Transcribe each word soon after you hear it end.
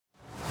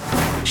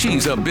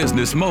She's a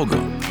business mogul,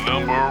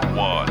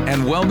 #1,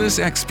 and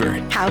wellness expert.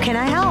 How can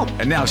I help?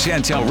 And now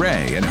Chantel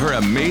Ray and her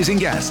amazing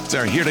guests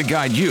are here to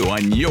guide you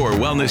on your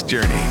wellness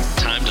journey.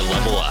 Time to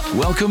level up.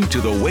 Welcome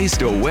to the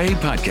Waste Away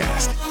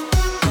podcast.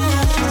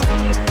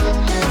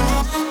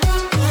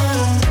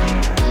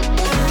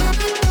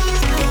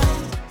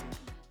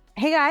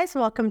 Hey guys,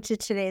 welcome to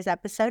today's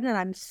episode, and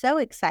I'm so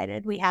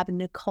excited. We have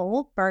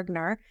Nicole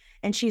Burgner,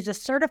 and she's a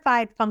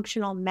certified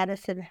functional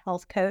medicine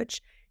health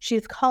coach.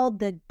 She's called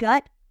the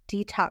Gut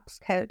Detox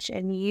Coach,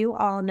 and you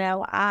all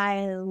know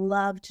I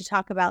love to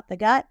talk about the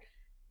gut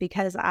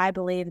because I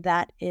believe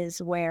that is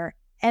where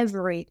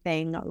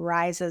everything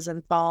rises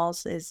and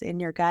falls, is in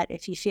your gut.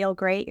 If you feel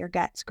great, your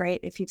gut's great.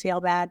 If you feel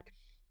bad,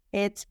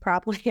 it's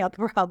probably a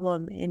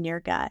problem in your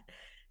gut.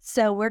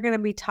 So we're going to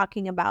be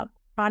talking about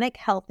chronic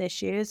health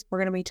issues. We're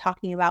going to be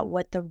talking about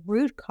what the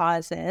root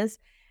cause is,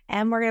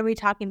 and we're going to be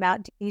talking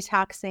about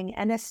detoxing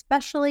and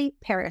especially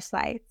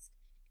parasites.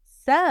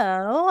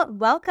 So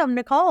welcome,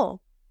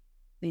 Nicole.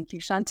 Thank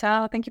you,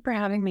 Chantel. Thank you for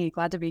having me.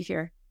 Glad to be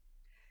here.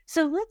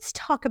 So let's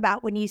talk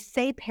about, when you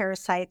say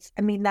parasites,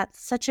 I mean, that's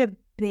such a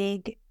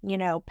big,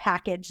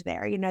 package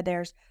there.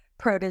 There's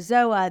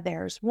protozoa,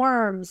 there's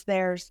worms,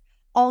 there's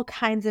all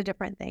kinds of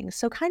different things.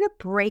 So kind of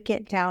break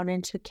it down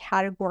into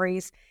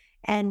categories.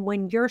 And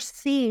when you're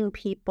seeing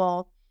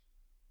people,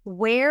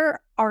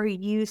 where are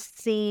you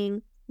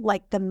seeing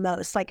like the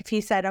most? Like if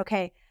you said,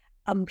 okay,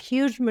 a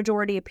huge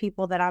majority of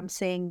people that I'm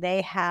seeing,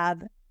 they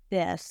have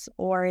this,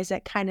 or is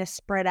it kind of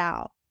spread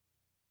out?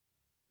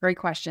 Great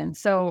question.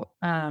 So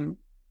I'm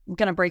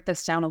going to break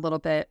this down a little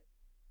bit,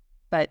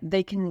 but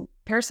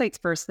parasites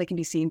first, they can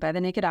be seen by the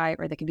naked eye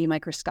or they can be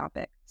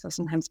microscopic. So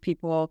sometimes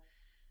people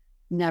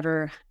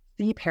never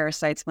see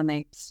parasites when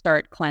they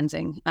start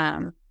cleansing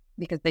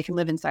because they can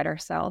live inside our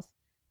cells.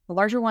 The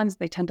larger ones,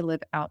 they tend to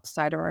live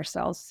outside of our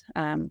cells.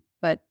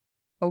 But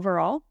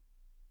overall,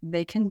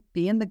 they can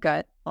be in the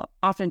gut.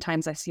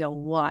 Oftentimes I see a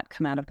lot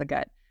come out of the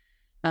gut.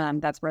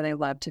 That's where they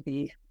love to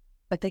be.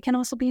 But they can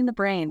also be in the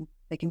brain.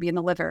 They can be in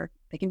the liver.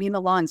 They can be in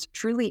the lungs,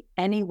 truly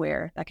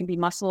anywhere. That can be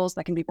muscles,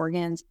 that can be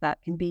organs,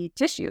 that can be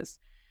tissues.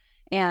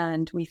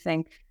 And we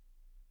think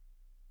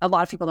a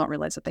lot of people don't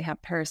realize that they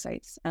have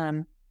parasites.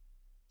 And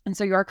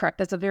so you are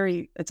correct. It's a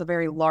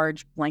very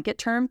large blanket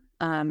term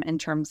in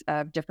terms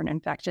of different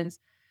infections.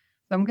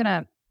 So I'm going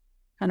to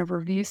kind of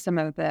review some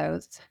of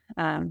those.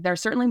 There are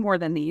certainly more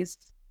than these.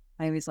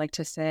 I always like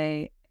to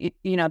say,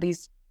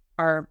 these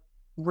are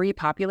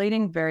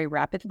repopulating very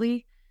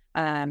rapidly.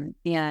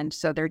 And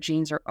so their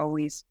genes are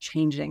always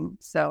changing.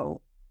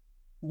 So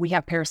we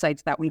have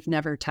parasites that we've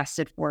never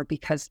tested for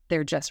because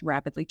they're just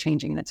rapidly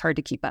changing and it's hard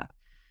to keep up.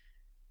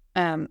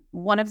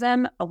 One of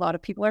them, a lot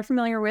of people are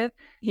familiar with,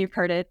 you've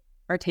heard it,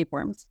 are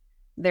tapeworms.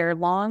 They're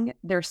long,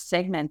 they're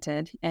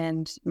segmented,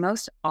 and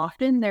most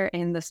often they're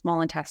in the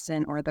small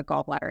intestine or the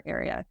gallbladder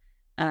area.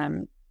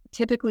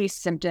 Typically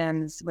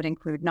symptoms would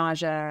include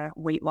nausea,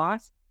 weight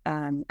loss,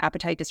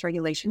 appetite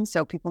dysregulation.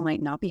 So people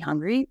might not be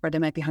hungry or they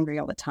might be hungry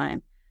all the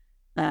time.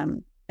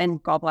 And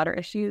gallbladder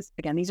issues.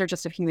 Again, these are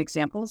just a few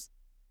examples.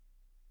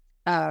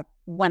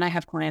 When I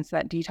have clients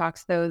that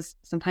detox those,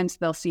 sometimes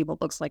they'll see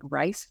what looks like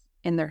rice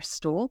in their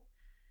stool,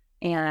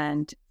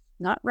 and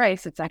not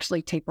rice, it's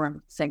actually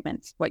tapeworm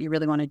segments. What you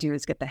really want to do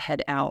is get the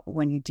head out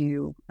when you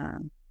do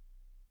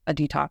a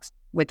detox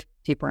with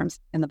tapeworms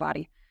in the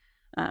body.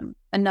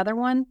 Another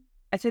one,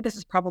 I'd say this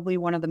is probably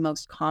one of the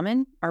most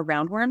common, are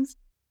roundworms.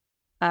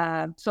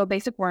 So a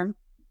basic worm,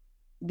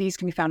 these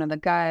can be found in the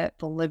gut,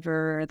 the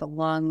liver, the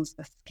lungs,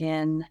 the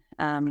skin,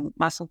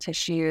 muscle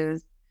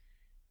tissues.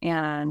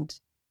 And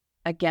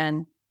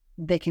again,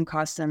 they can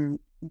cause some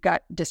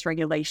gut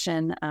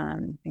dysregulation,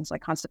 things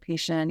like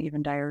constipation,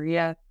 even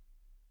diarrhea,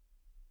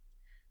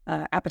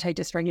 appetite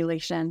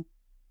dysregulation.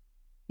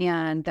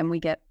 And then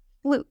we get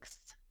flukes.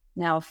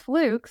 Now,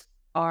 flukes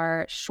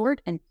are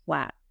short and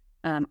flat.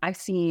 I've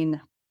seen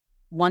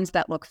ones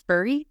that look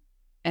furry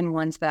and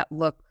ones that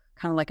look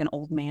kind of like an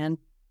old man.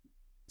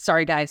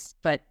 Sorry, guys,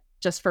 but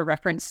just for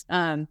reference,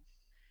 and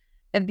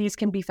these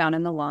can be found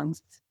in the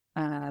lungs,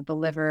 the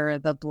liver,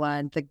 the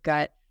blood, the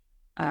gut,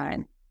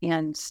 and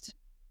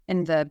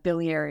in the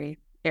biliary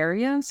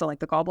area, so like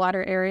the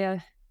gallbladder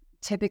area,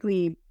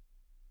 typically,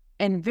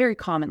 and very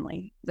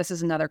commonly, this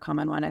is another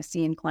common one I've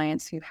seen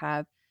clients who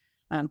have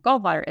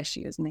gallbladder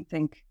issues, and they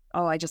think,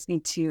 oh, I just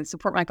need to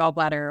support my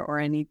gallbladder, or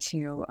I need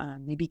to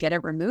maybe get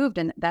it removed,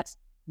 and that's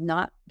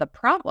not the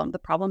problem. The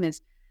problem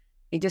is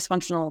a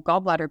dysfunctional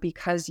gallbladder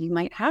because you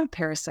might have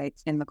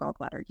parasites in the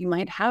gallbladder. You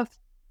might have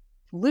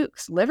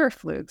flukes, liver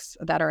flukes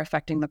that are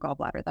affecting the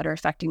gallbladder, that are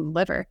affecting the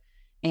liver.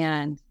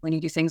 And when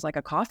you do things like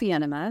a coffee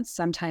enema,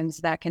 sometimes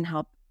that can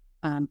help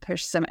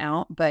push some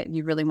out, but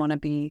you really want to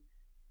be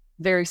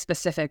very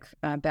specific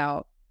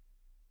about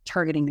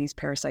targeting these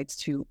parasites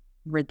to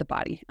rid the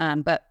body.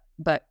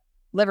 But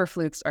liver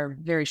flukes are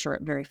very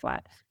short, very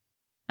flat.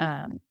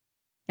 And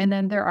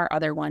then there are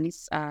other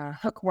ones,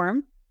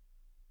 hookworm.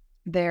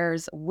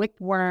 There's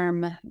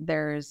wickworm,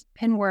 there's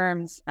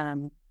pinworms.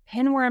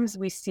 Pinworms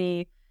we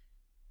see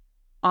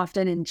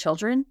often in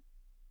children.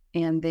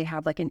 and they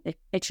have like an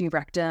itchy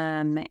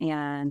rectum,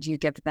 and you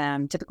give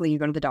them, typically you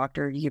go to the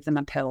doctor, you give them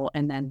a pill,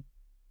 and then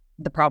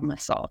the problem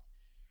is solved.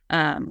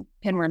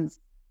 Pinworms,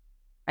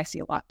 I see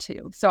a lot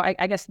too. So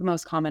I guess the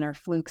most common are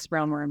flukes,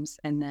 roundworms,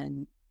 and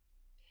then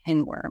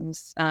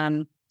pinworms.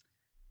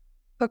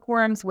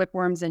 Hookworms,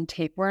 whipworms, and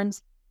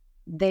tapeworms,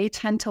 they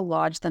tend to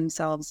lodge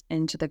themselves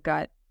into the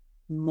gut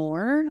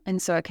more.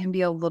 And so it can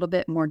be a little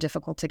bit more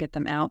difficult to get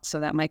them out. So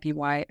that might be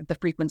why the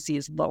frequency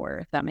is lower,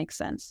 if that makes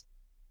sense.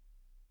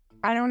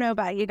 I don't know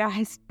about you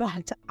guys,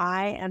 but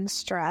I am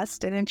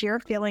stressed. And if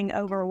you're feeling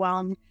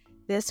overwhelmed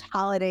this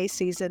holiday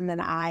season, then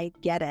I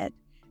get it.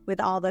 With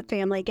all the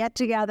family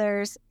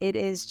get-togethers, it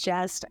is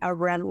just a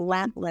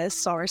relentless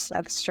source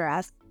of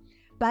stress.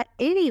 But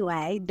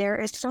anyway, there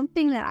is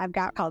something that I've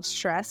got called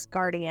Stress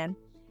Guardian,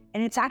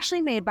 and it's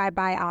actually made by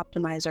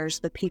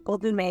Bioptimizers, the people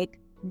who make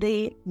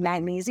the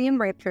magnesium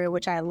breakthrough,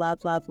 which I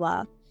love, love,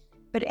 love.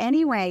 But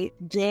anyway,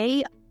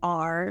 they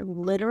are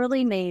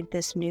literally made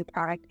this new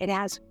product. It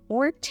has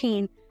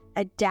 14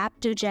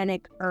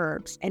 adaptogenic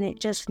herbs, and it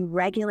just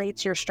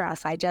regulates your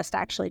stress. I just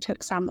actually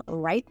took some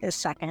right this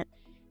second,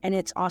 and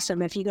it's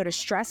awesome. If you go to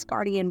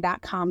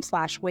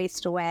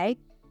stressguardian.com/wasteaway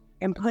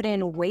and put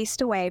in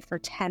waste away for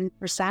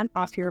 10%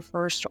 off your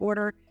first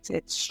order,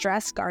 it's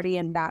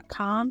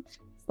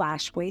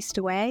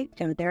stressguardian.com/wasteaway.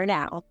 Go there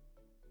now.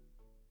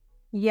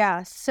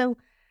 Yeah. So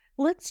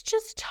let's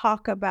just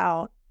talk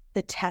about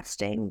the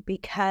testing,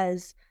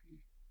 because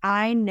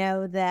I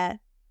know that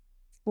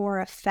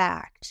for a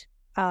fact,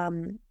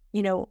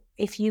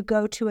 if you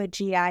go to a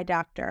GI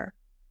doctor,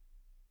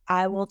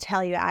 I will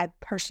tell you, I've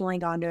personally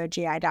gone to a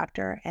GI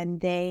doctor,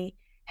 and they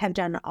have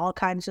done all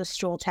kinds of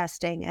stool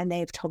testing, and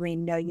they've told me,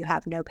 no, you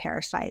have no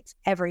parasites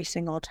every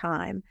single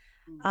time.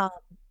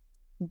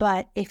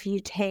 But if you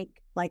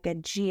take like a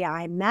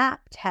GI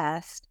map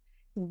test,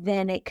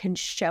 then it can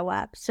show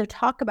up. So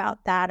talk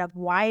about that, of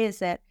why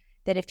is it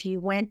that if you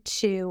went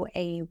to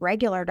a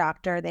regular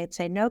doctor, they'd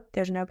say, nope,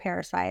 there's no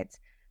parasites.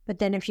 But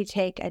then if you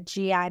take a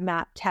GI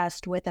map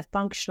test with a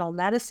functional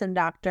medicine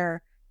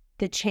doctor,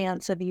 the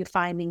chance of you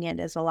finding it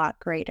is a lot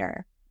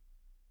greater.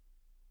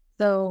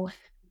 So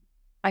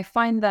I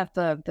find that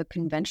the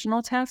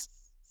conventional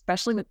tests,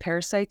 especially with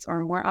parasites, are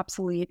more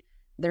obsolete.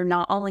 They're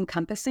not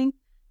all-encompassing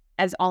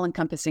as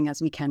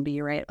we can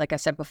be, right? Like I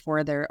said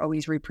before, they're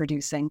always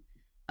reproducing.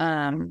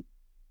 I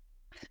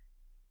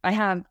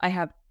have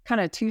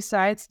kind of two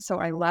sides. So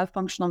I love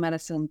functional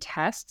medicine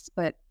tests,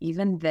 but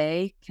even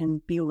they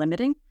can be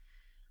limiting.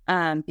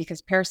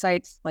 Because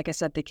parasites, like I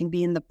said, they can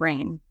be in the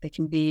brain, they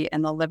can be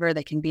in the liver,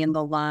 they can be in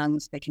the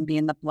lungs, they can be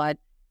in the blood,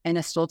 and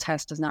a stool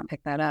test does not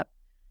pick that up.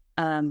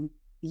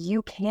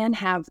 You can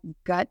have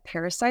gut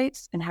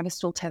parasites and have a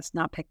stool test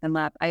not pick them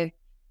up.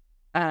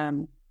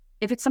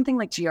 If it's something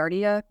like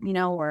Giardia,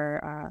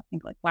 or I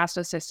think like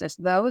blastocystis,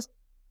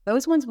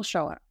 those ones will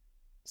show up.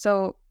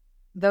 So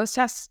those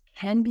tests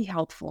can be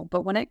helpful,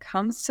 but when it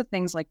comes to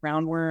things like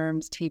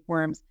roundworms,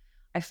 tapeworms,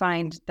 I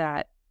find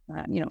that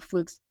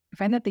flukes, I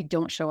find that they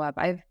don't show up.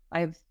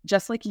 I've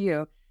just like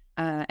you,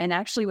 and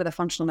actually with a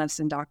functional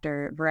medicine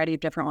doctor, a variety of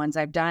different ones,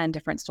 I've done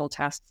different stool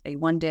tests, a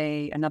 1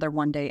 day, another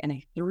 1 day, and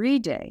a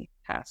 3-day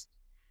test.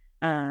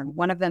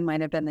 One of them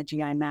might have been the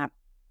GI map.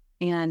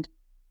 And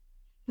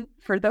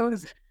for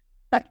those,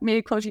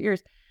 maybe close your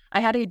ears, I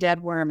had a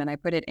dead worm and I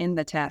put it in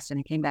the test and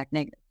it came back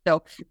negative.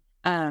 So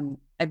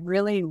I've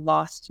really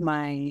lost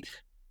my,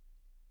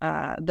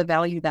 the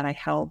value that I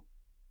held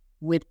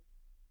with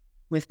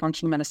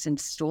functional medicine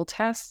stool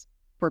tests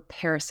for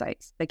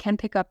parasites. They can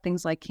pick up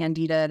things like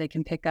candida. They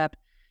can pick up,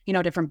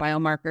 different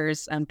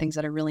biomarkers, things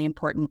that are really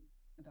important.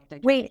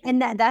 Wait,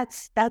 and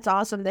that's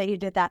awesome that you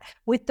did that.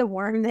 With the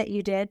worm that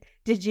you did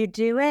you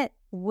do it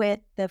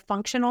with the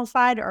functional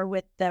side or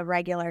with the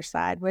regular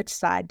side? Which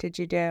side did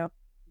you do?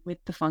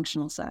 With the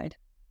functional side.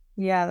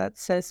 Yeah,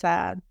 that's so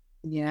sad.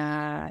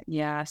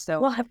 Yeah.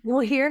 So well,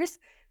 here's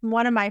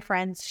one of my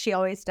friends. She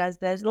always does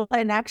this,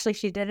 and actually,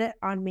 she did it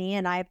on me,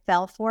 and I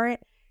fell for it.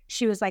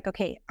 She was like,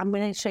 okay, I'm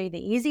going to show you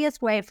the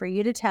easiest way for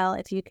you to tell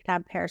if you can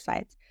have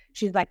parasites.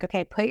 She's like,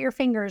 okay, put your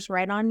fingers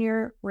right on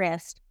your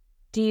wrist.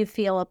 Do you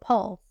feel a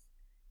pulse?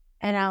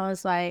 And I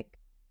was like,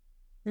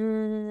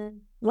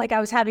 like I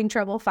was having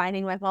trouble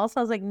finding my pulse. I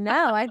was like,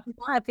 no, I'm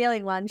not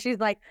feeling one. She's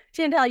like,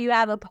 she didn't tell you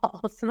have a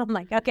pulse. And I'm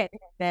like, okay,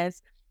 there it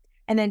is.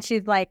 And then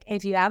she's like,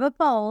 if you have a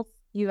pulse,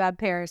 you have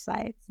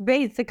parasites.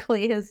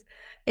 Basically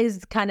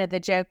is kind of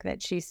the joke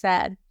that she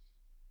said.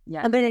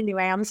 Yeah. But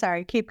anyway, I'm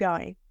sorry. Keep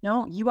going.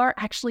 No, you are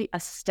actually a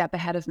step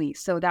ahead of me.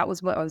 So that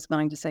was what I was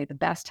going to say. The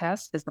best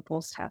test is the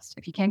pulse test.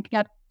 If you can't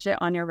catch it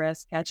on your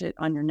wrist, catch it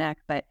on your neck.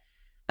 But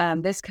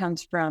this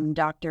comes from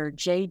Dr.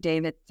 Jay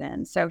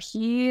Davidson. So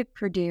he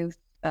produced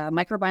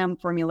microbiome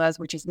formulas,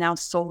 which is now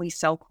solely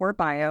Cellcore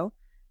Bio.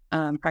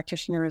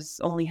 Practitioners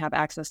only have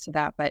access to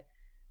that. But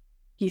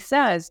he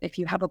says if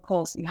you have a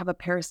pulse, you have a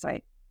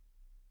parasite.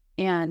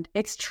 And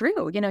it's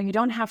true. You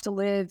don't have to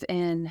live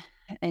in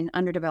an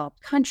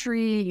underdeveloped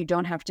country. You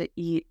don't have to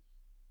eat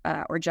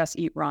or just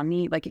eat raw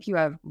meat. Like if you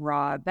have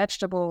raw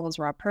vegetables,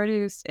 raw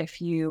produce, if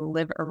you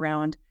live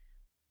around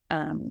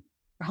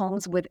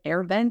homes with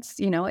air vents.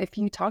 If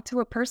you talk to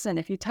a person,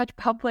 if you touch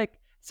public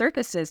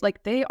surfaces,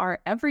 like they are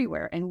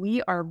everywhere. And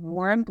we are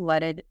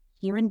warm-blooded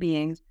human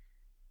beings.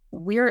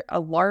 We're a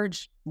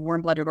large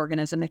warm-blooded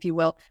organism, if you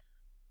will,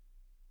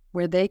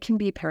 where they can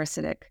be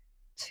parasitic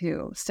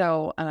too.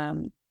 So,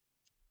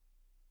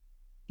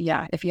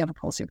 yeah, if you have a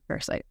repulsive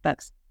parasite,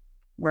 that's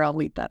where I'll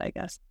leave that, I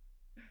guess.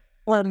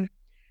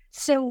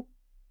 So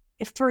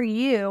for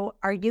you,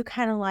 are you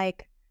kind of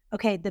like,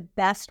 okay, the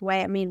best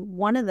way, I mean,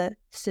 one of the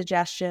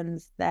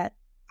suggestions that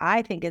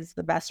I think is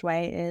the best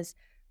way is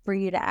for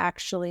you to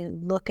actually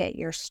look at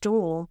your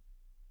stool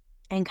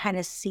and kind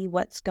of see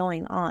what's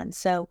going on.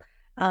 So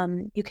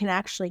you can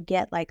actually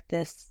get like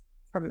this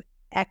from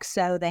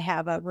Exo. They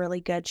have a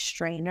really good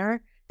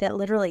strainer that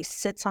literally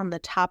sits on the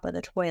top of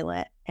the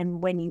toilet.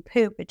 And when you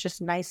poop, it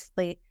just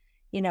nicely,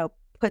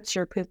 puts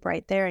your poop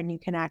right there and you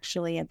can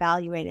actually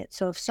evaluate it.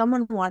 So if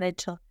someone wanted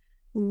to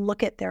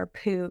look at their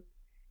poop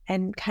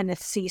and kind of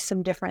see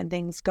some different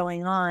things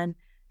going on,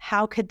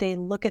 how could they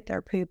look at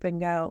their poop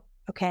and go,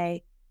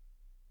 okay,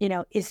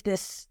 is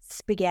this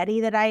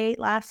spaghetti that I ate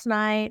last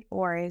night,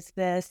 or is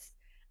this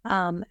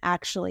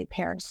actually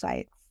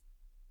parasites?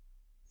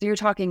 So you're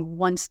talking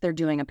once they're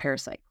doing a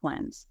parasite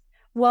cleanse?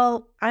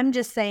 Well, I'm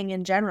just saying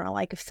in general,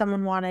 like if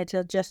someone wanted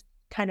to just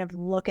kind of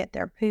look at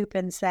their poop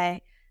and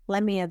say,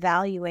 let me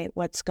evaluate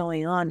what's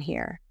going on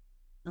here.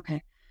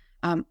 Okay.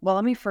 Well,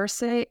 let me first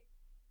say,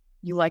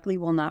 you likely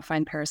will not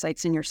find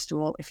parasites in your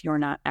stool if you're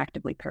not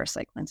actively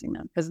parasite cleansing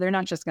them, because they're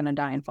not just going to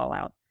die and fall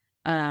out.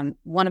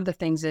 One of the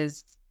things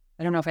is,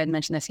 I don't know if I had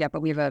mentioned this yet,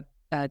 but we have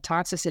a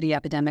toxicity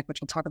epidemic,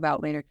 which we'll talk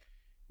about later.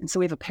 And so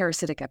we have a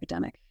parasitic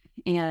epidemic.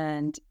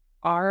 And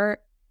our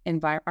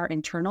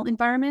internal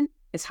environment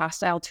is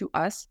hostile to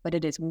us, but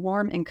it is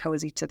warm and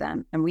cozy to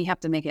them. And we have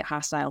to make it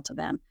hostile to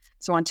them.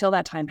 So until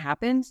that time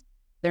happens,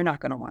 they're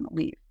not going to want to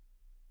leave.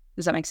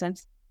 Does that make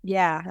sense?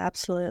 Yeah,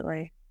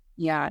 absolutely.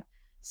 Yeah.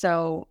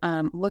 So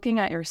looking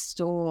at your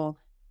stool,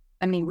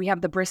 I mean, we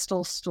have the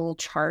Bristol stool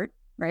chart,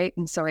 right?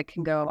 And so it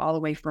can go all the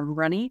way from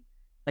runny,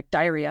 like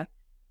diarrhea,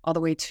 all the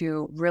way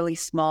to really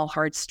small,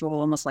 hard stool,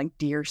 almost like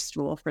deer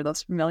stool, for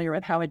those familiar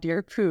with how a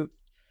deer poops.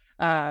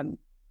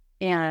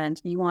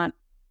 And you want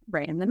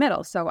right in the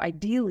middle. So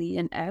ideally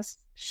an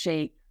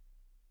S-shaped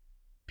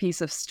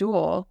piece of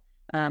stool,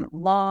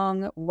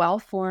 long,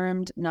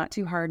 well-formed, not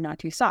too hard, not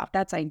too soft.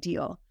 That's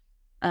ideal.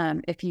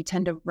 If you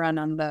tend to run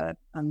on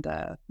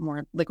the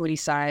more liquidy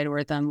side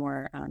or the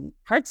more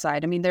hard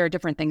side, I mean, there are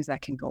different things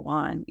that can go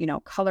on.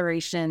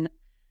 Coloration.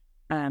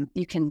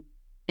 You can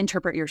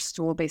interpret your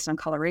stool based on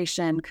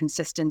coloration,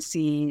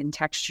 consistency, and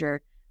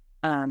texture.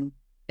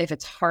 If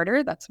it's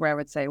harder, that's where I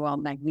would say, well,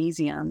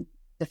 magnesium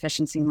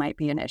deficiency might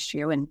be an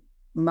issue. And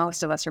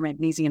most of us are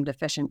magnesium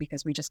deficient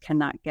because we just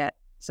cannot get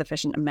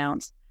sufficient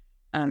amounts.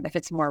 If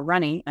it's more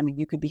runny, I mean,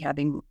 you could be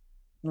having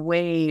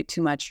way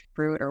too much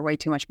fruit or way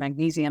too much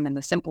magnesium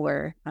in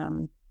simpler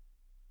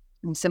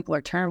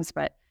terms,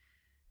 but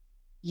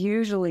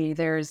usually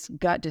there's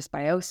gut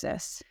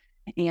dysbiosis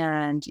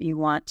and you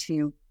want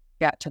to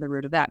get to the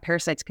root of that.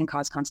 Parasites can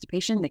cause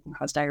constipation, they can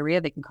cause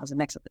diarrhea, they can cause a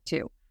mix of the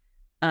two.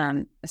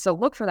 So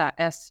look for that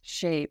S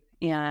shape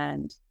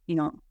and,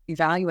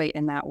 evaluate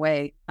in that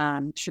way.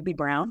 Should be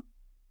brown.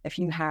 If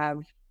you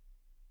have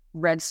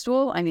red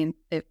stool, I mean,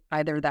 if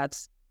either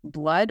that's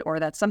blood or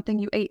that's something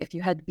you ate. If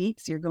you had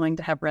beets, you're going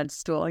to have red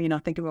stool.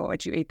 Think about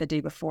what you ate the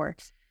day before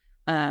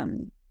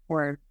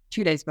or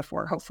 2 days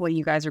before. Hopefully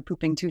you guys are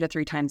pooping 2 to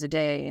 3 times a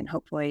day, and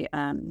hopefully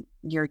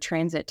your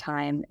transit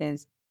time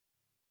is,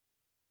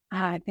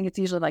 I think it's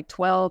usually like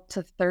 12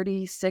 to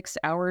 36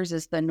 hours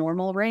is the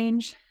normal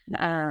range.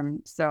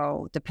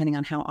 So depending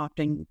on how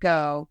often you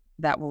go,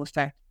 that will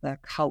affect the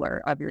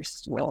color of your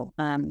stool.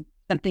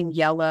 Something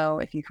yellow,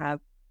 if you have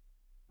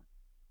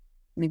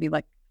maybe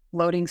like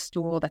floating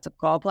stool, that's a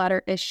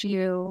gallbladder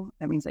issue.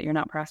 That means that you're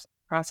not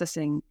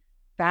processing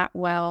fat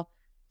well.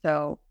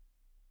 So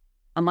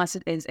unless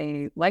it is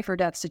a life or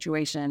death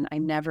situation, I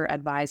never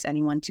advise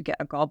anyone to get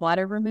a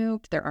gallbladder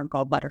removed. There are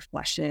gallbladder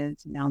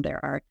flushes. Now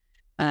there are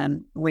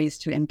ways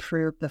to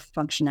improve the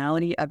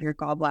functionality of your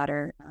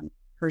gallbladder,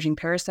 purging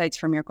parasites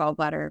from your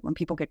gallbladder. When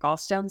people get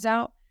gallstones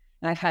out,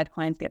 and I've had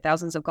clients get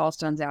thousands of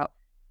gallstones out,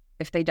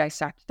 if they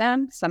dissect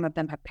them, some of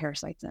them have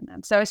parasites in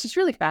them. So it's just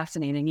really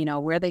fascinating,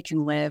 where they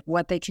can live,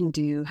 what they can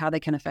do, how they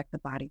can affect the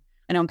body.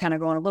 I know I'm kind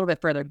of going a little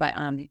bit further, but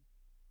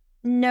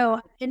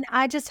no. And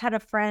I just had a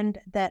friend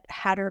that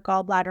had her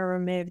gallbladder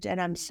removed,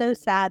 and I'm so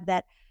sad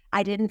that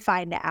I didn't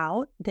find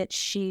out that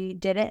she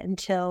did it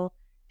until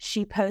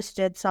she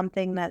posted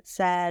something that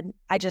said,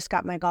 I just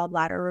got my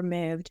gallbladder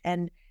removed.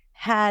 And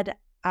had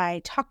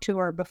I talked to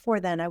her before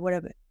then, I would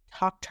have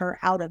talked her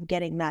out of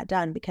getting that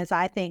done, because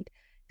I think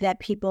that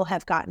people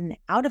have gotten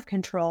out of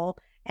control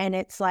and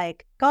it's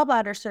like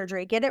gallbladder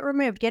surgery, get it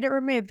removed, get it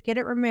removed, get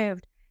it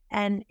removed.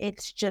 And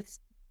it's just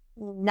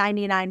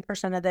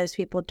 99% of those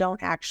people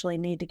don't actually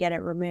need to get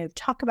it removed.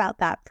 Talk about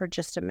that for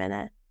just a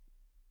minute.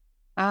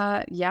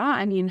 Yeah,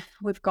 I mean,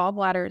 with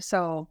gallbladder,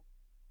 so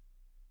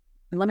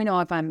let me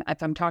know if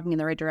I'm talking in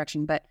the right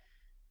direction, but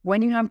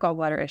when you have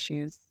gallbladder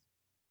issues,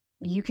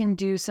 You can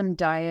do some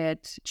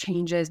diet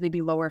changes,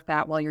 maybe lower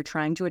fat while you're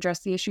trying to address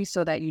the issue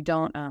so that you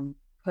don't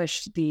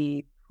push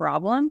the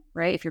problem,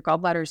 right? If your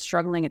gallbladder is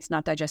struggling, it's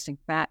not digesting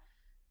fat,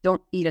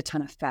 don't eat a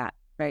ton of fat,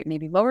 right?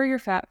 Maybe lower your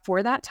fat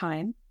for that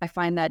time. I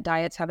find that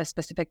diets have a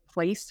specific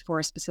place for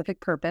a specific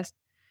purpose.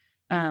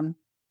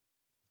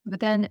 But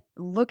then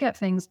look at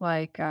things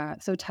like,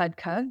 so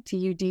TUDCA,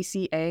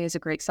 TUDCA is a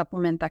great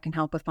supplement that can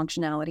help with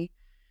functionality.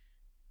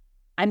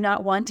 I'm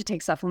not one to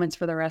take supplements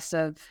for the rest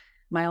of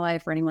my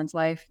life or anyone's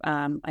life.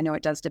 I know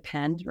it does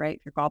depend, right?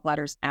 If your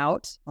gallbladder's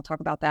out, I'll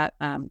talk about that.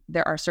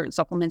 There are certain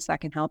supplements that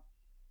can help.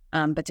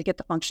 But to get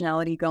the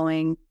functionality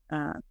going,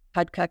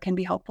 TUDCA can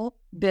be helpful.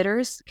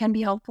 Bitters can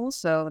be helpful.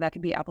 So that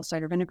could be apple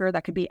cider vinegar.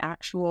 That could be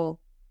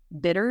actual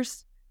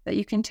bitters that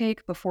you can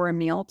take before a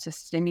meal to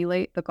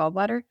stimulate the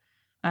gallbladder.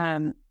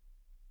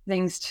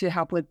 Things to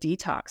help with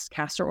detox,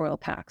 castor oil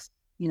packs,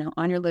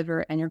 on your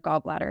liver and your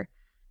gallbladder.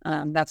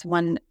 That's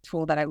one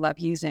tool that I love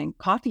using.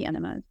 Coffee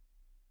enemas,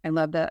 I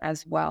love that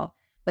as well.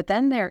 But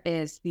then there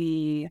is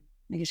I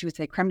guess you would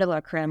say creme de la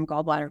creme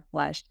gallbladder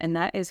flesh, and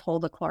that is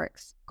Hulda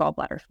Clark's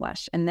gallbladder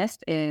flesh. And this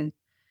is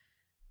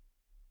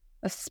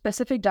a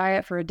specific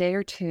diet for a day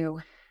or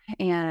two,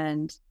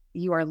 and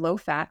you are low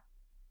fat,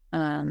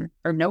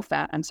 no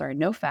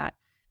fat.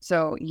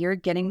 So you're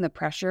getting the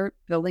pressure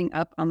building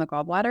up on the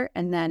gallbladder.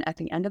 And then at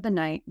the end of the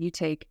night, you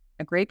take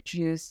a grapefruit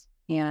juice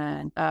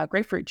and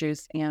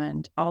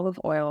olive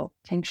oil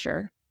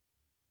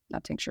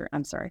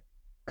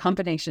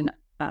combination.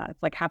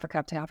 It's like half a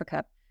cup to half a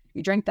cup.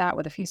 You drink that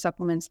with a few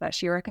supplements that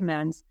she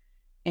recommends,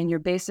 and you're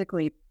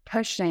basically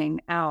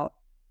pushing out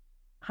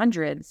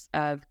hundreds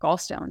of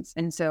gallstones.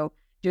 And so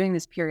doing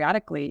this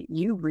periodically,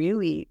 you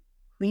really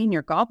clean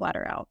your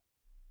gallbladder out.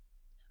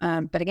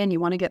 But again, you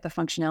want to get the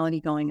functionality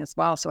going as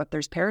well. So if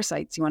there's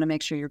parasites, you want to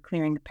make sure you're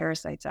clearing the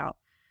parasites out.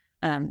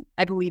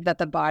 I believe that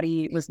the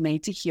body was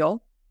made to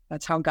heal.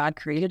 That's how God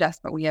created us.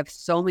 But we have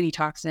so many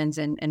toxins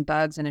and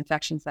bugs and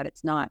infections that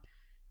it's not.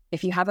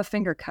 If you have a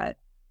finger cut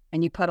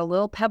and you put a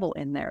little pebble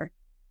in there,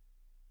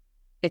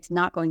 it's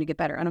not going to get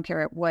better. I don't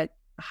care what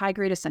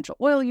high-grade essential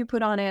oil you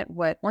put on it,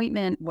 what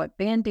ointment, what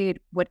Band-Aid,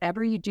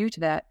 whatever you do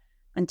to that,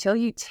 until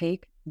you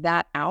take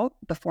that out,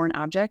 the foreign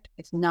object,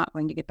 it's not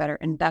going to get better.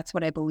 And that's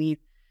what I believe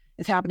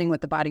is happening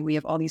with the body. We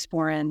have all these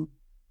foreign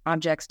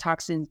objects,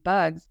 toxins,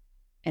 bugs,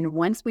 and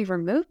once we've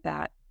removed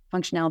that,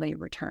 functionality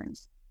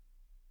returns.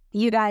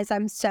 You guys,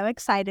 I'm so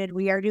excited.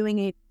 We are doing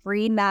a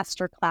free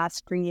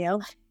masterclass for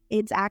you.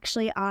 It's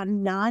actually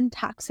on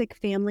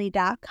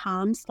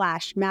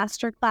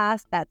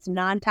nontoxicfamily.com/masterclass. That's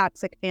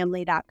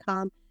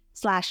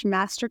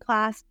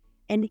nontoxicfamily.com/masterclass.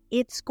 And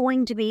it's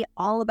going to be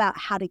all about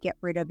how to get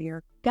rid of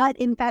your gut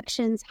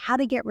infections, how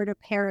to get rid of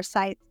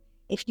parasites.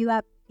 If you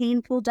have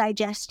painful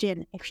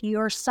digestion, if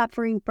you're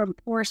suffering from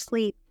poor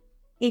sleep,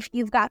 if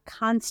you've got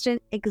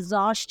constant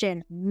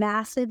exhaustion,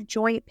 massive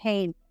joint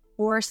pain,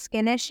 or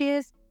skin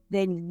issues,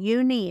 then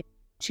you need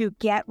to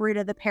get rid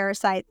of the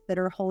parasites that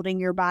are holding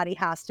your body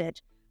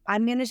hostage.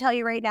 I'm going to tell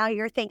you right now,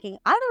 you're thinking,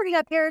 I don't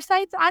have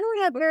parasites. I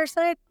don't have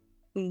parasites.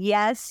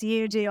 Yes,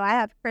 you do. I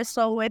have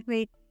Crystal with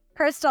me.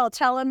 Crystal,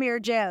 tell them your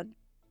joke.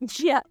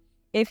 Yeah.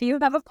 If you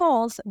have a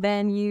pulse,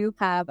 then you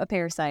have a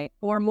parasite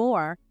or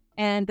more.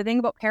 And the thing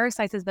about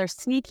parasites is they're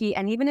sneaky.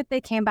 And even if they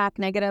came back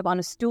negative on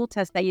a stool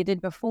test that you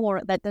did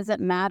before, that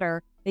doesn't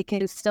matter. They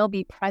can still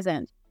be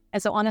present.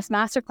 And so on this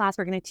masterclass,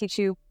 we're going to teach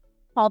you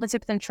all the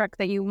tips and tricks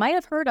that you might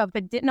have heard of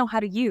but didn't know how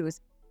to use,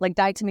 like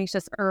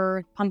diatomaceous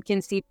earth,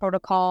 pumpkin seed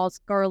protocols,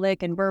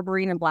 garlic and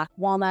berberine and black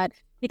walnut,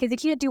 because you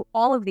can't do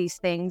all of these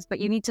things, but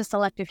you need to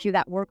select a few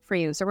that work for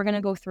you. So we're going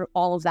to go through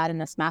all of that in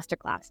this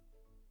masterclass.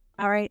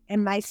 All right.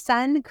 And my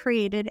son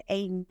created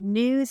a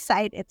new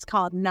site. It's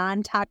called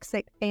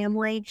Non-Toxic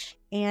Family.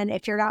 And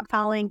if you're not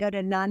following, go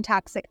to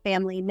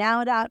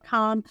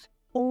nontoxicfamilynow.com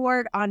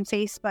or on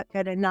Facebook,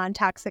 go to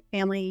Non-Toxic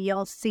Family.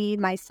 You'll see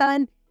my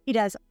son. He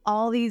does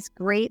all these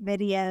great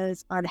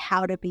videos on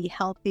how to be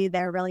healthy.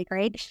 They're really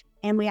great.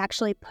 And we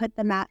actually put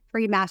the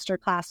free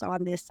masterclass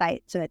on this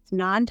site. So it's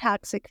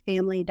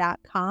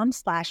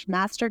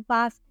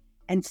nontoxicfamily.com/masterclass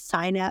and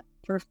sign up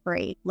for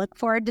free. Look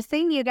forward to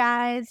seeing you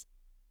guys.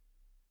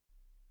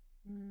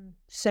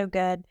 So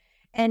good.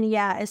 And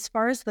yeah, as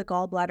far as the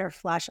gallbladder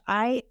flush,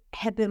 I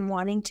have been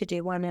wanting to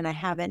do one and I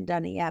haven't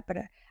done it yet, but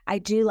I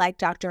do like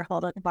Dr.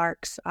 Hulda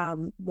Clark's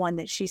one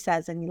that she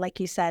says. And like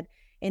you said,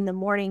 in the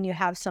morning, you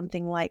have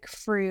something like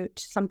fruit,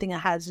 something that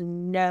has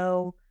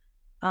no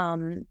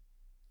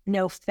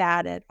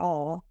fat at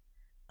all.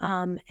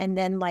 And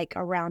then like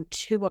around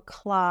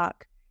 2:00,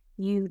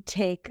 you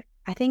take,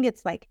 I think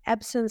it's like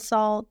Epsom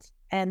salt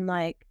and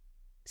like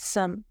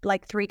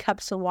 3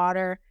 cups of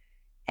water.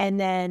 And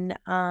then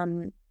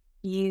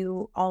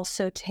you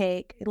also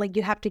take, like,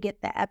 you have to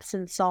get the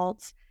Epsom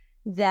salts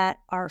that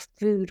are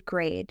food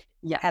grade.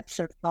 Yeah.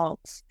 Epsom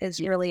salts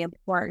is really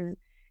important.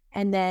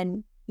 And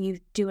then you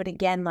do it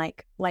again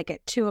like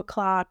at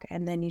 2:00,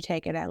 and then you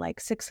take it at like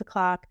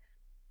 6:00,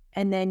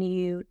 and then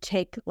you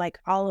take like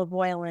olive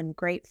oil and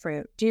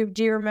grapefruit. Do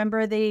you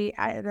remember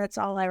that's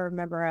all I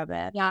remember of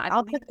it. Yeah,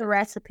 I'll put the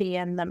recipe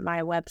in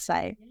my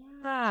website.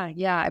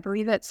 Yeah, I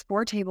believe it's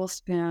 4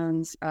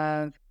 tablespoons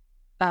of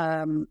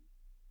Epsom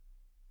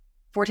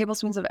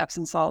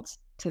salts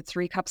to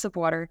 3 cups of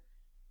water,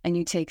 and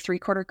you take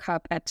 3/4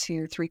 cup at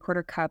 2,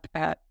 3/4 cup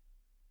at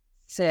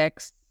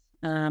 6,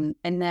 and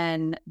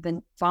then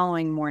the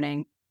following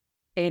morning,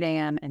 8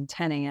 a.m. and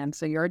 10 a.m.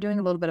 So you're doing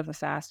a little bit of a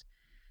fast,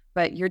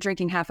 but you're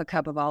drinking half a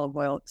cup of olive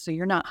oil, so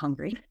you're not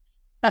hungry.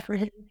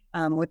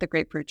 With the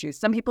grapefruit juice.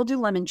 Some people do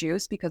lemon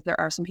juice because there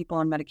are some people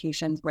on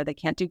medications where they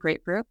can't do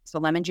grapefruit. So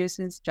lemon juice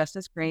is just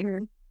as great,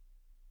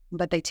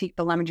 but they take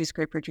the lemon juice,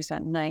 grapefruit juice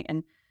at night.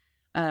 And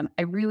I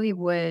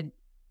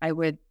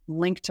would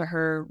link to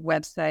her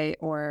website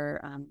or.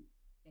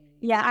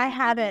 Yeah, I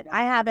have it.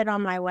 I have it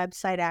on my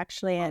website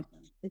actually at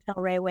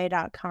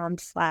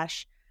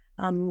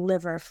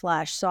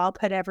chantelrayway.com/liverflush. So I'll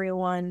put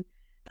everyone,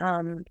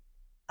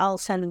 I'll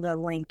send the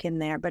link in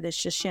there, but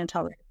it's just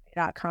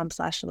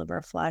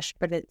chantelrayway.com/liverflush.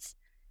 But it's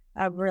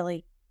a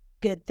really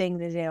good thing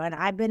to do. And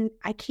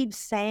I keep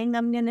saying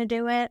I'm going to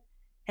do it,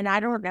 and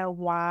I don't know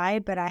why,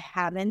 but I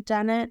haven't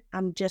done it.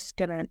 I'm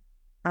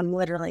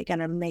literally going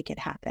to make it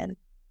happen.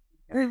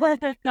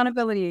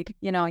 Accountability,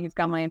 you've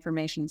got my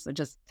information, so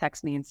just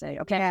text me and say,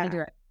 okay, I'm going to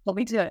do it. Let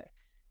me do it.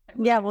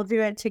 Yeah, we'll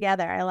do it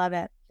together. I love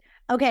it.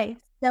 Okay,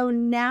 so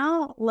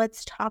now I want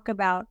to talk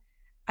about,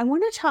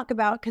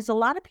 because a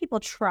lot of people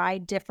try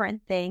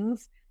different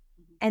things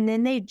and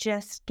then they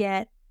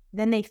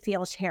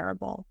feel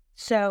terrible.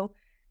 So,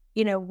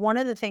 one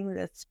of the things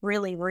that's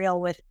really real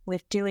with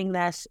doing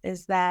this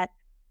is that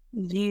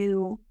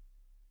you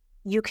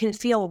can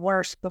feel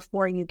worse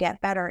before you get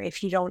better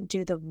if you don't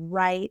do the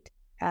right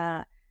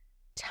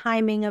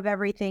timing of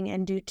everything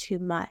and do too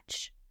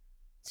much.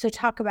 So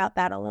talk about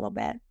that a little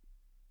bit.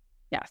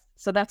 Yes.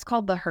 So that's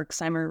called the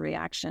Herxheimer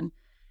reaction.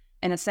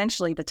 And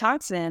essentially the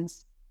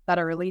toxins that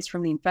are released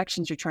from the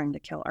infections you're trying to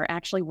kill are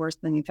actually worse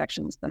than the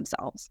infections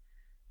themselves.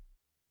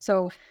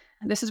 So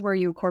this is where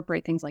you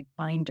incorporate things like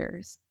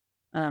binders.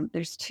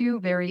 There's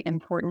 2 very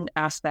important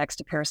aspects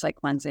to parasite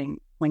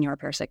cleansing when you're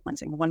parasite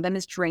cleansing. One of them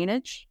is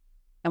drainage,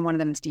 and one of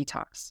them is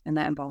detox, and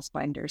that involves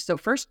binders. So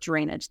first,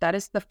 drainage. That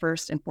is the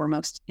first and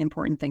foremost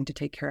important thing to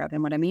take care of.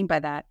 And what I mean by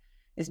that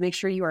is make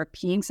sure you are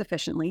peeing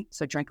sufficiently.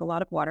 So drink a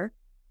lot of water.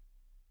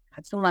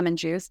 Add some lemon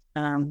juice.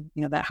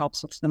 That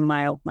helps with the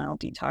mild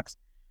detox.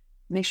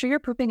 Make sure you're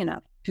pooping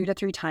enough, 2 to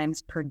 3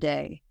 times per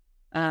day.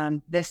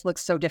 This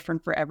looks so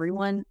different for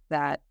everyone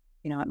that,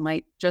 it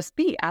might just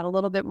be add a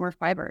little bit more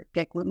fiber,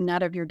 get gluten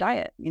out of your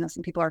diet.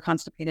 Some people are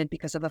constipated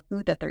because of the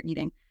food that they're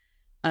eating.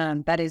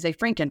 That is a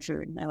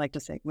frankenfood. I like to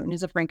say gluten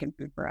is a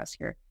frankenfood for us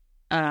here.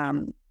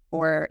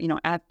 Or,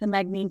 add the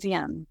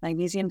magnesium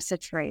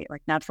citrate,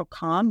 like natural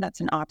calm.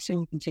 That's an option.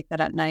 You can take that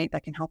at night.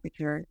 That can help with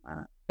your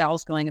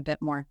bowels going a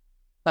bit more.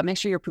 But make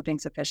sure you're pooping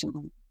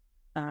sufficiently.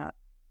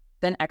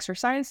 Then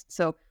exercise.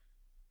 So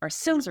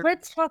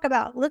let's talk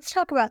about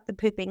the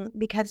pooping,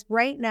 because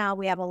right now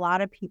we have a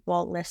lot of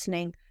people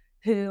listening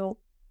who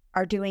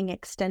are doing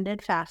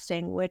extended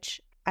fasting, which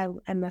I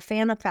am a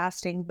fan of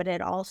fasting, but it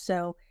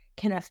also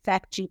can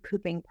affect you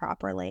pooping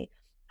properly.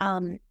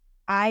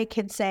 I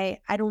can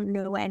say I don't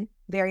know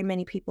very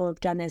many people have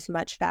done as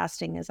much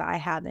fasting as I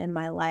have in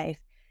my life.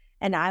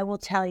 And I will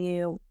tell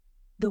you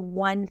the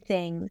one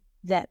thing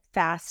that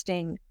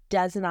fasting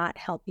does not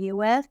help you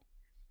with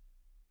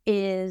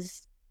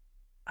is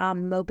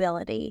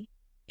mobility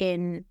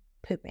in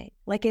pooping.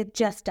 Like, it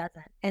just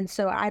doesn't. And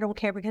so I don't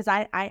care, because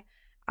I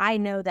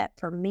know that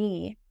for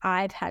me,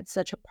 I've had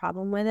such a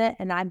problem with it,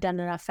 and I've done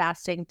enough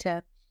fasting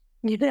to,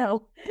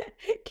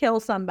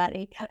 kill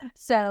somebody.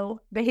 So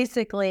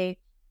basically,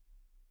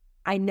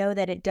 I know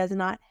that it does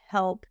not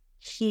help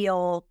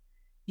heal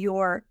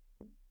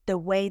the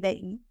way that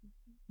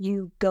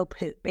you go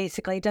poop.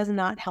 Basically, it does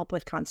not help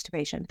with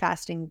constipation.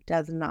 Fasting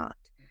does not.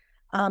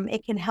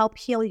 It can help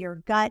heal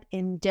your gut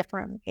in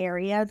different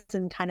areas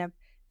and kind of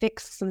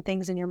fix some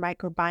things in your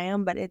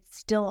microbiome, but it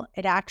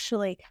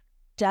actually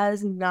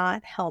does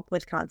not help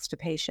with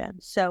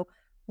constipation. So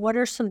what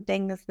are some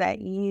things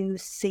that you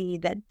see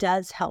that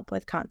does help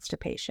with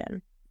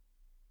constipation?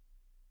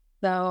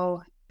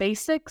 So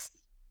basics,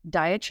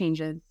 diet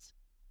changes,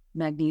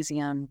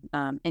 magnesium,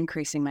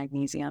 increasing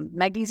magnesium.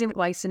 Magnesium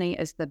glycinate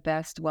is the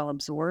best well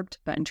absorbed,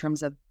 but in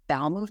terms of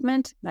bowel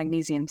movement,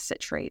 magnesium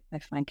citrate I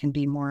find can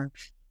be more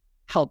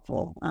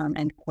helpful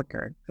and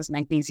quicker, because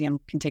magnesium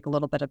can take a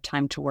little bit of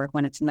time to work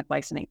when it's in the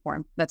glycinate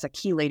form. That's a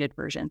chelated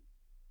version.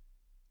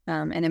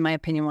 And in my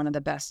opinion, one of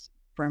the best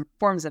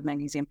forms of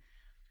magnesium.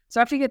 So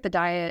after you get the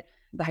diet,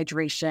 the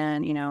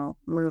hydration,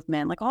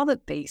 movement, like all the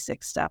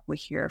basic stuff we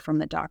hear from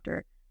the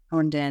doctor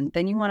honed in,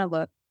 then you want to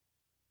look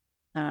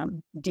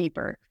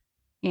deeper.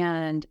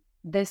 And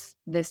this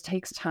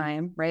takes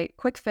time, right?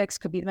 Quick fix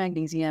could be the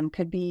magnesium,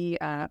 could be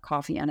a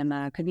coffee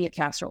enema, could be a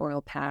castor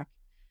oil pack,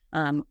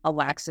 a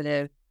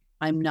laxative.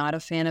 I'm not a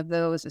fan of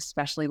those,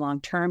 especially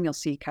long-term. You'll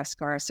see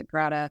Cascara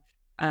sagrada.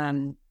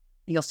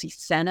 You'll see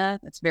senna.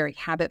 That's very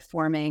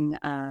habit-forming.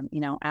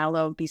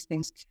 Aloe. These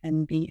things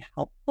can be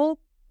helpful,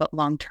 but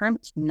long-term,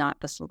 it's not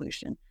the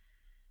solution.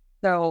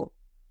 So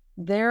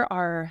there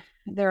are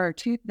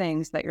two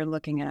things that you're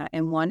looking at,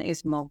 and one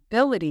is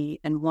mobility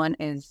and one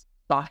is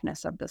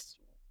softness of the stool.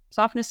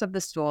 Softness of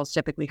the stool is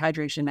typically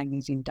hydration,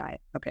 magnesium,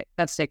 diet. Okay,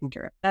 that's taken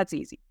care of. That's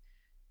easy.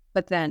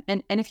 But then,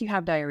 and if you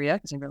have diarrhea,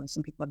 because I realize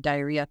some people have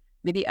diarrhea,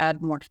 maybe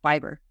add more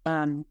fiber.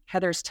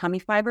 Heather's tummy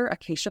fiber,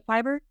 acacia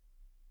fiber,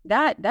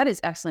 that is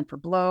excellent for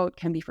bloat,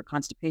 can be for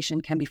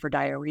constipation, can be for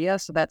diarrhea.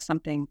 So that's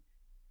something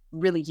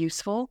really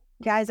useful.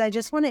 Guys, I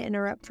just want to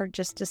interrupt for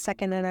just a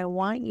second, and I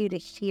want you to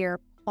hear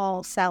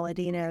Paul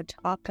Saladino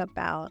talk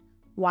about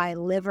why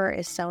liver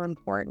is so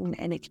important.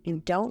 And if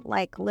you don't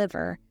like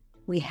liver,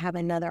 we have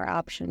another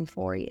option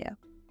for you.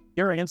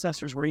 Your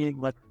ancestors were eating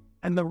liver.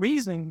 And the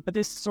reason that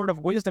this sort of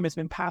wisdom has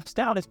been passed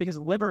down is because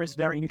liver is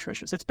very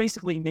nutritious. It's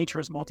basically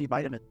nature's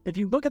multivitamin. If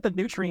you look at the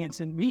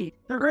nutrients in meat,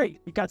 they're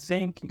great. You got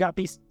zinc, you got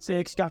B6,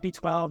 you got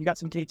B12, you got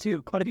some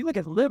K2. But if you look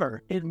at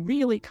liver, it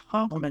really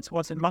complements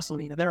what's in muscle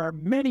meat. And there are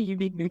many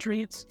unique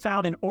nutrients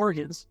found in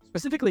organs,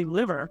 specifically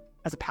liver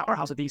as a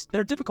powerhouse of these.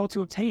 They're difficult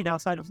to obtain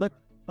outside of liver.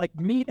 Like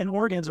meat and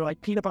organs are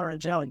like peanut butter and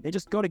jelly. They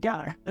just go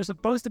together. They're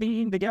supposed to be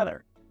eaten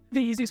together. The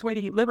easiest way to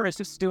eat liver is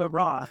just to do it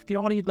raw. If you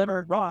don't want to eat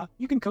liver raw,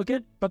 you can cook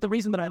it. But the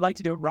reason that I like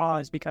to do it raw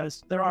is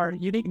because there are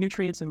unique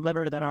nutrients in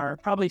liver that are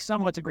probably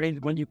somewhat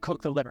degraded when you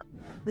cook the liver.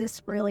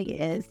 This really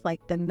is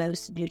like the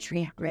most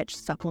nutrient-rich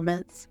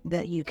supplements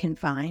that you can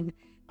find.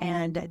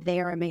 And they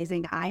are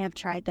amazing. I have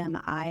tried them.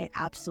 I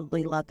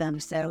absolutely love them.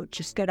 So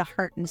just go to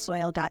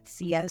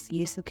heartandsoil.co,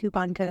 use the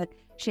coupon code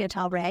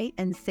Chantal Ray,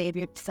 and save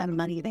you some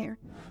money there.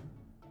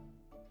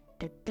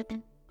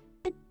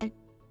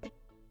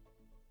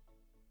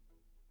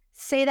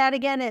 Say that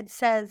again. It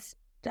says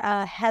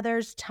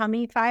Heather's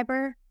tummy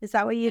fiber. Is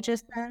that what you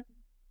just said?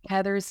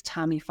 Heather's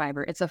tummy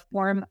fiber. It's a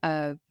form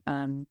of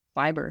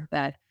fiber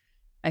that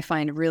I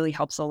find really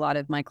helps a lot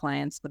of my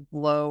clients with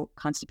bloat,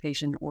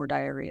 constipation, or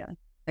diarrhea.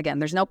 Again,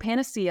 there's no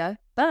panacea,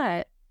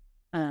 but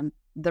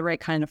the right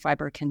kind of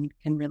fiber can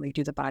really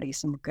do the body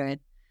some good.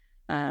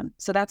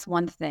 So that's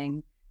one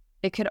thing.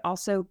 It could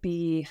also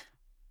be,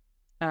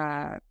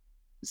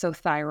 so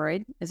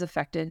thyroid is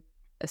affected,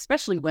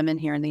 especially women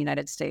here in the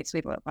United States.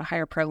 We have a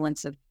higher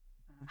prevalence of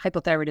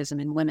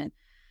hypothyroidism in women.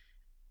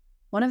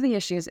 One of the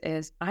issues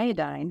is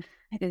iodine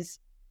is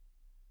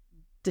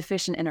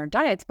deficient in our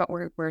diets, but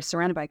we're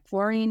surrounded by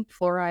chlorine,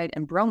 fluoride,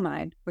 and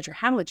bromide, which are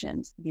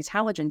halogens. These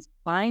halogens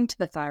bind to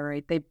the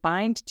thyroid. They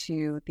bind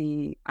to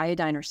the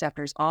iodine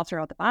receptors all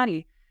throughout the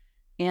body.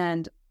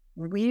 And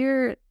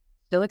we're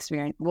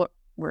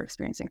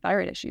experiencing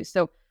thyroid issues.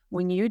 So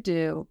when you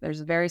do,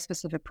 there's a very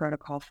specific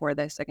protocol for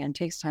this. Again, it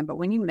takes time, but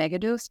when you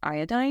megadose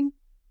iodine,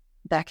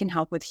 that can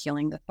help with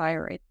healing the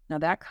thyroid. Now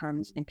that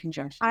comes in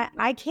conjunction.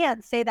 I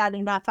can't say that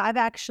enough. I've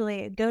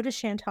actually go to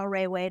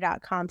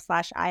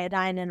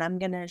chantalrayway.com/iodine, and I'm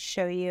going to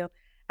show you.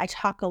 I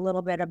talk a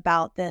little bit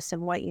about this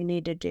and what you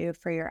need to do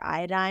for your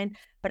iodine,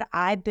 but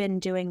I've been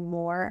doing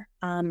more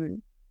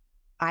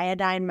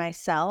iodine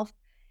myself,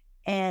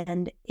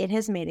 and it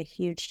has made a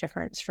huge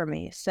difference for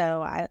me.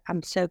 So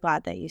I'm so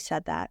glad that you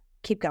said that.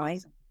 Keep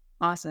going.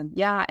 Awesome.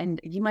 Yeah.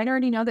 And you might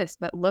already know this,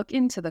 but look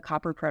into the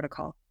copper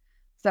protocol.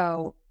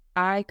 So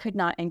I could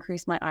not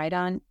increase my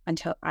iodine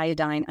until I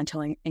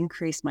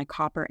increased my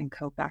copper and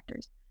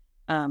cofactors.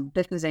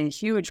 This is a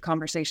huge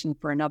conversation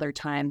for another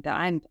time that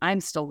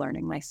I'm still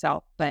learning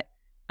myself. But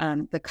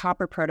the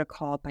copper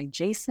protocol by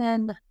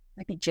Jason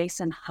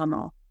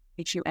Hummel,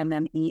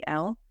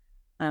 Hummel.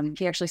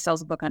 He actually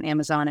sells a book on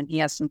Amazon, and he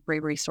has some free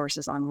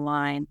resources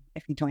online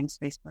if you join his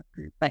Facebook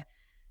group. But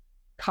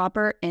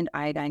copper and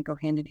iodine go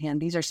hand in hand.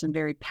 These are some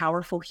very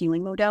powerful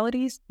healing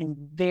modalities and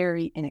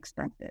very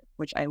inexpensive,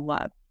 which I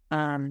love.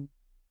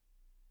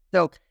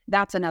 So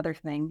that's another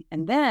thing.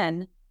 And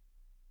then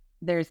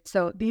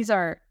these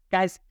are,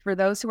 guys, for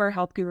those who are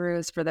health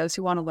gurus, for those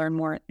who want to learn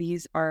more,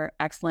 these are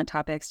excellent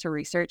topics to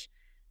research.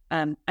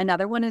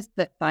 Another one is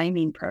the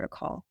thiamine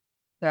protocol.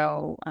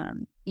 So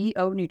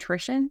EO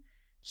Nutrition,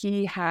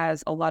 he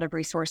has a lot of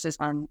resources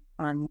on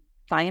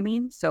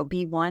thiamine, so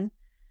B1,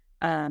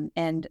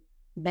 and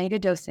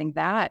megadosing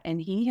that. And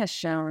he has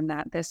shown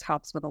that this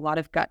helps with a lot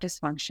of gut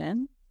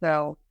dysfunction.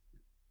 So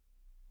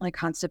like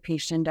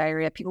constipation,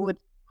 diarrhea, people with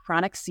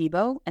chronic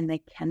SIBO and they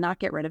cannot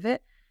get rid of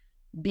it.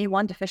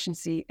 B1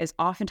 deficiency is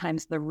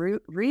oftentimes the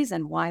root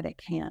reason why they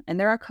can't. And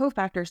there are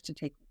cofactors to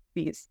take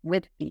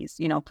with these.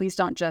 Please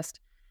don't just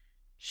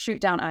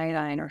shoot down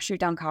iodine or shoot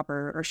down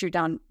copper or shoot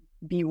down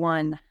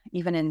B1,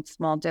 even in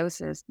small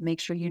doses. Make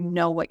sure you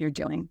know what you're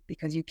doing,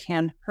 because you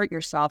can hurt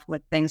yourself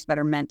with things that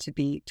are meant to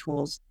be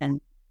tools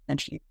and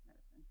cheap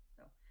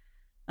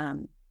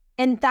medicine.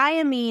 And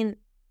thiamine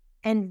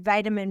and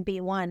vitamin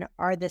B1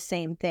 are the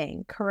same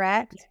thing,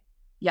 correct?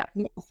 Yeah.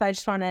 So I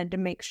just wanted to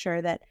make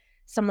sure that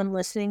someone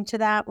listening to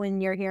that,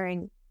 when you're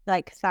hearing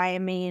like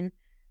thiamine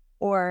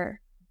or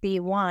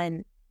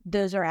B1,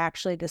 those are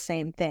actually the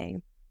same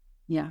thing.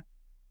 Yeah.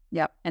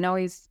 Yep. And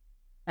always,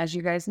 as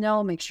you guys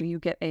know, make sure you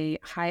get a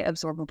high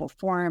absorbable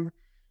form,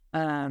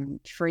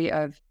 free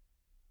of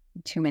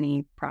too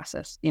many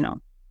processed,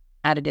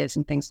 additives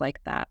and things like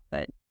that.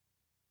 But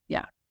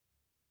yeah.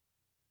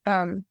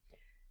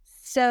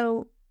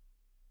 So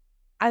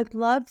I'd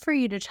love for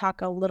you to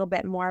talk a little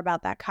bit more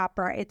about that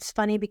copper. It's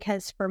funny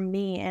because for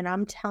me, and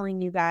I'm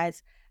telling you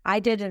guys,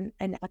 I did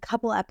a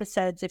couple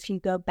episodes, if you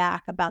go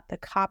back, about the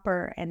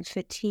copper and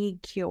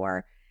fatigue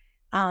cure.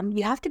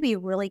 You have to be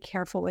really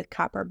careful with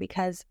copper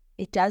because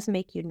it does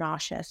make you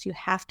nauseous. You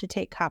have to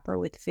take copper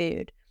with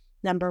food,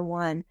 number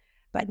one.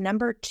 But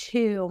number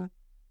two,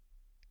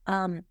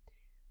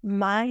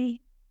 my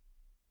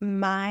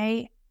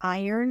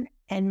iron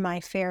and my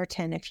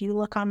ferritin, if you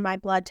look on my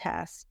blood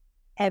tests,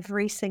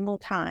 every single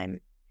time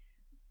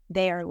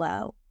they are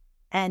low.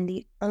 And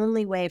the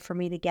only way for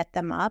me to get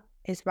them up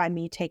is by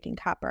me taking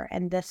copper.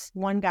 And this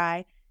one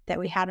guy that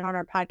we had on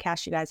our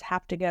podcast, you guys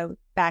have to go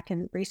back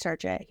and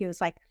research it. He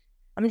was like,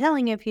 I'm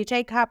telling you, if you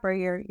take copper,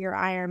 your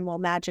iron will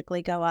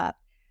magically go up.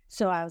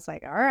 So I was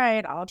like, all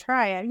right, I'll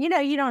try it. You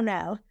don't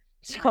know.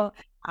 So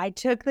I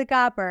took the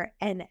copper,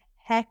 and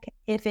heck,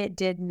 if it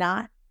did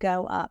not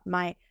go up,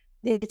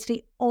 it's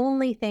the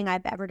only thing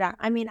I've ever done.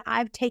 I mean,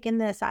 I've taken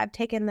this, I've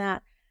taken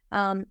that.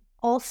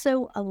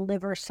 Also a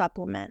liver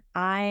supplement.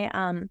 I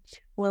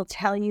will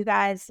tell you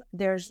guys,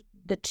 there's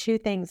the two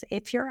things.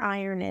 If your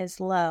iron is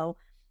low,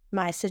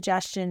 my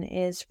suggestion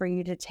is for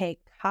you to take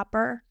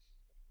copper.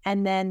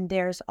 And then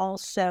there's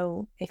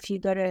also, if you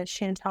go to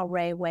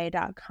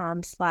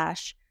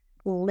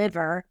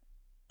chantelrayway.com/liver,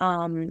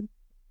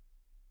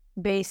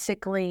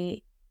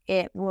 basically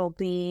it will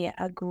be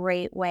a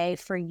great way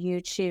for you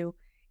to,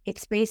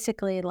 it's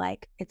basically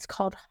like, it's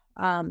called,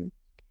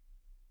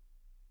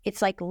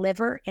 it's like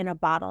liver in a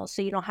bottle.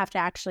 So you don't have to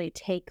actually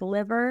take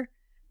liver,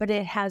 but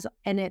it has,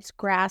 and it's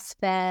grass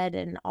fed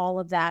and all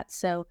of that.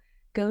 So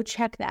go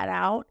check that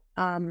out.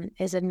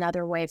 Is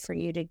another way for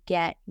you to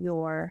get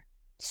your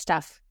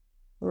stuff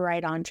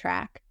right on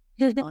track.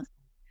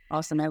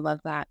 Awesome. I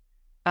love that.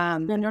 I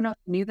don't know if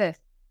you knew this,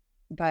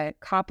 but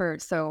copper.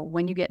 So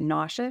when you get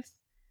nauseous,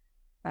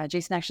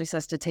 Jason actually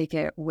says to take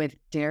it with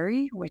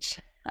dairy,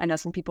 which I know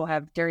some people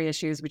have dairy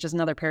issues, which is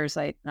another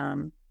parasite,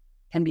 can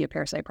be a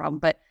parasite problem,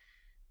 but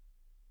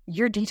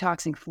you're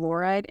detoxing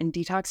fluoride, and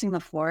detoxing the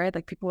fluoride,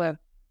 like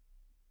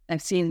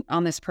I've seen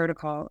on this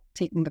protocol,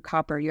 taking the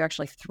copper, you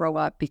actually throw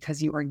up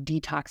because you are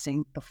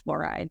detoxing the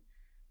fluoride.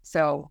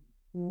 So,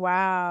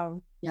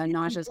 wow. Yeah,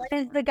 nauseous. What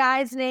is the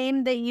guy's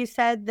name that you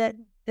said that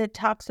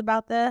talks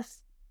about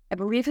this? I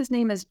believe his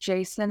name is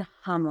Jason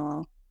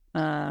Hummel,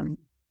 the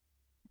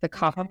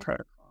copper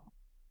protocol.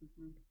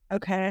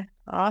 Okay,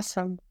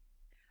 awesome.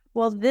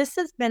 Well, this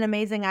has been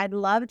amazing. I'd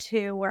love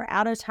to, we're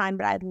out of time,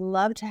 but I'd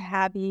love to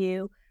have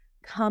you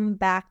come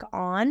back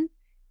on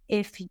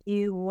if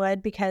you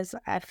would, because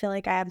I feel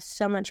like I have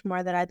so much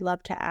more that I'd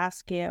love to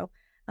ask you.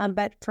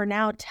 But for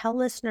now, tell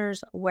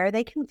listeners where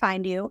they can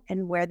find you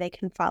and where they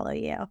can follow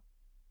you.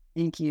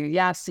 Thank you.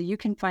 Yeah, so you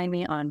can find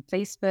me on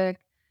Facebook,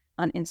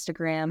 on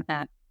Instagram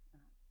at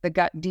The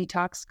Gut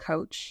Detox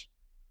Coach,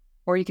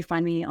 or you can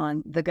find me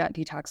on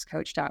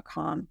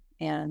thegutdetoxcoach.com.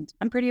 And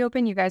I'm pretty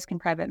open. You guys can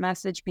private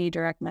message me,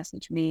 direct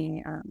message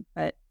me,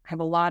 but I have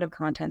a lot of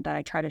content that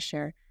I try to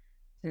share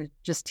to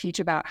just teach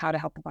about how to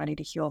help the body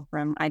to heal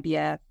from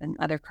IBS and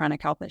other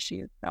chronic health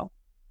issues. So,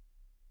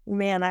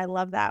 man, I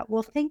love that.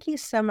 Well, thank you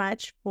so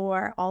much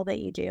for all that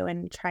you do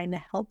and trying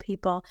to help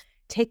people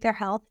take their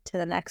health to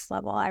the next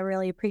level. I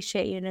really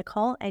appreciate you,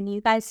 Nicole. And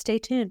you guys stay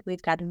tuned.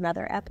 We've got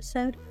another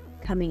episode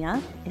coming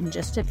up in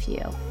just a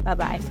few.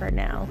 Bye-bye for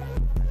now.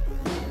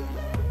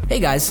 Hey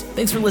guys,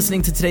 thanks for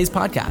listening to today's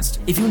podcast.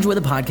 If you enjoy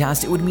the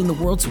podcast, it would mean the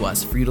world to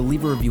us for you to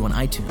leave a review on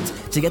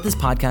iTunes to get this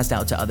podcast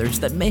out to others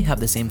that may have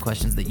the same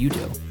questions that you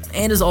do.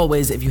 And as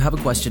always, if you have a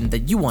question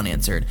that you want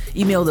answered,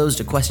 email those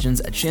to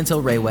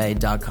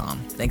questions@chantelrayway.com.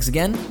 Thanks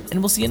again,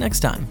 and we'll see you next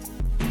time.